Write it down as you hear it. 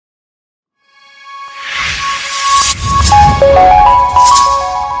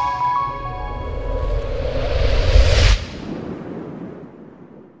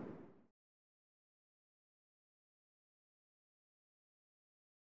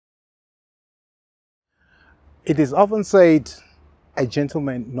It is often said a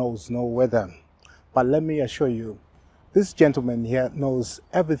gentleman knows no weather, but let me assure you, this gentleman here knows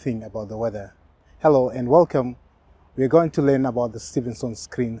everything about the weather. Hello and welcome. We are going to learn about the Stevenson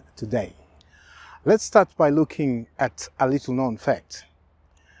Screen today. Let's start by looking at a little known fact.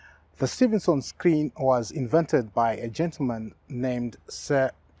 The Stevenson Screen was invented by a gentleman named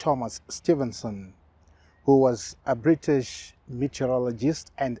Sir Thomas Stevenson, who was a British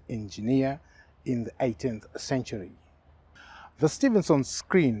meteorologist and engineer in the 18th century. The Stevenson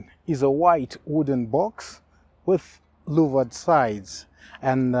Screen is a white wooden box with louvered sides,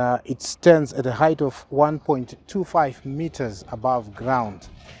 and it stands at a height of 1.25 meters above ground.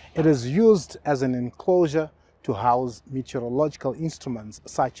 It is used as an enclosure to house meteorological instruments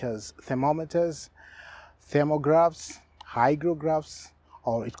such as thermometers, thermographs, hygrographs,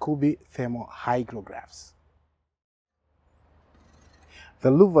 or it could be thermo hygrographs. The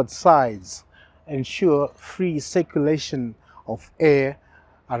louvered sides ensure free circulation of air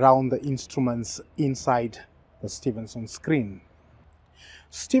around the instruments inside the Stevenson Screen.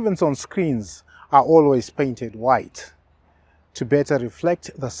 Stevenson screens are always painted white to better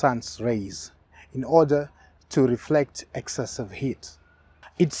reflect the sun's rays in order to reflect excessive heat.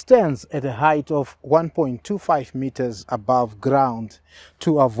 It stands at a height of 1.25 meters above ground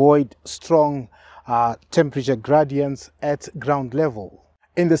to avoid strong temperature gradients at ground level.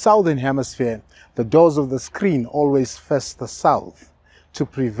 In the southern hemisphere, the doors of the screen always face the south to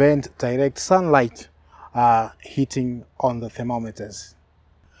prevent direct sunlight hitting on the thermometers.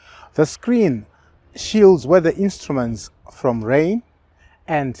 The screen shields weather instruments from rain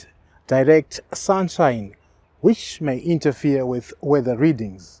and direct sunshine, which may interfere with weather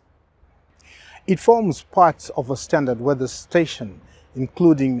readings. It forms part of a standard weather station,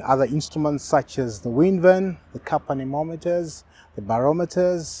 including other instruments such as the wind vane, the cup anemometers, the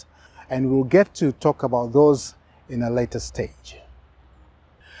barometers, and we'll get to talk about those in a later stage.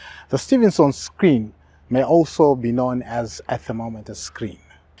 The Stevenson Screen may also be known as a thermometer screen.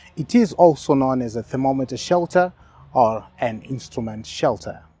 It is also known as a thermometer shelter or an instrument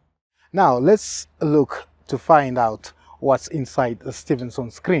shelter. Now let's look to find out what's inside the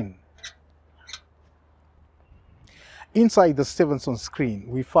Stevenson Screen. Inside the Stevenson Screen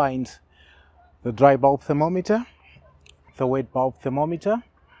we find the dry bulb thermometer, the wet bulb thermometer,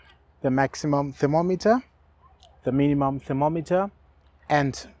 the maximum thermometer, the minimum thermometer,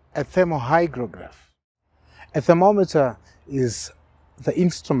 and a thermohygrograph. A thermometer is the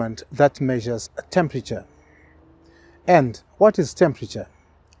instrument that measures a temperature. And what is temperature?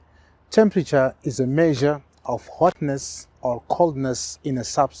 Temperature is a measure of hotness or coldness in a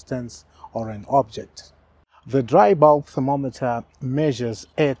substance or an object. The dry bulb thermometer measures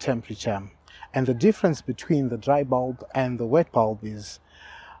air temperature, and the difference between the dry bulb and the wet bulb is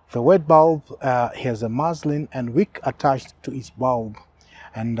the wet bulb has a muslin and wick attached to its bulb,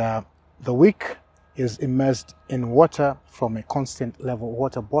 and the wick is immersed in water from a constant level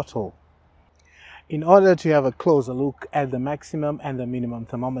water bottle. In order to have a closer look at the maximum and the minimum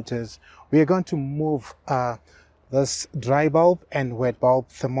thermometers, we are going to move this dry bulb and wet bulb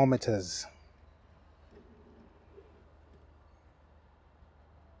thermometers.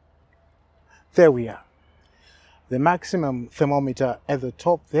 There we are. The maximum thermometer at the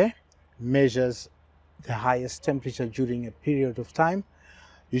top there measures the highest temperature during a period of time,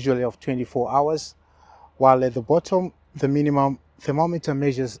 usually of 24 hours, while at the bottom the minimum thermometer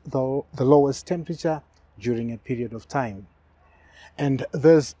measures the lowest temperature during a period of time. And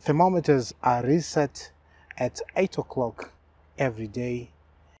those thermometers are reset at 8 o'clock every day.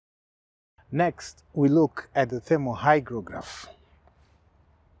 Next, we look at the thermohygrograph.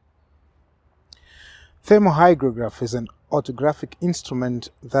 Thermohygrograph is an orthographic instrument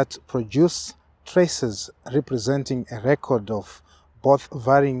that produces traces representing a record of both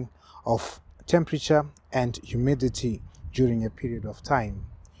varying of temperature and humidity during a period of time.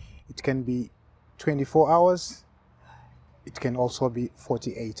 It can be 24 hours, it can also be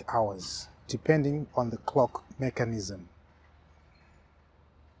 48 hours, depending on the clock mechanism.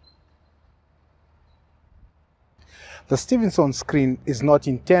 The Stevenson Screen is not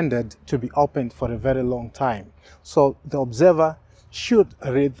intended to be opened for a very long time, so the observer should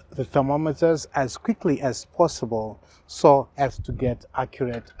read the thermometers as quickly as possible so as to get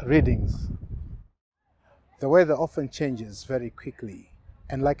accurate readings. The weather often changes very quickly,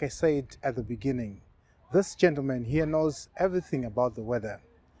 and like I said at the beginning, this gentleman here knows everything about the weather,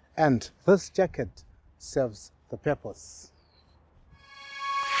 and this jacket serves the purpose.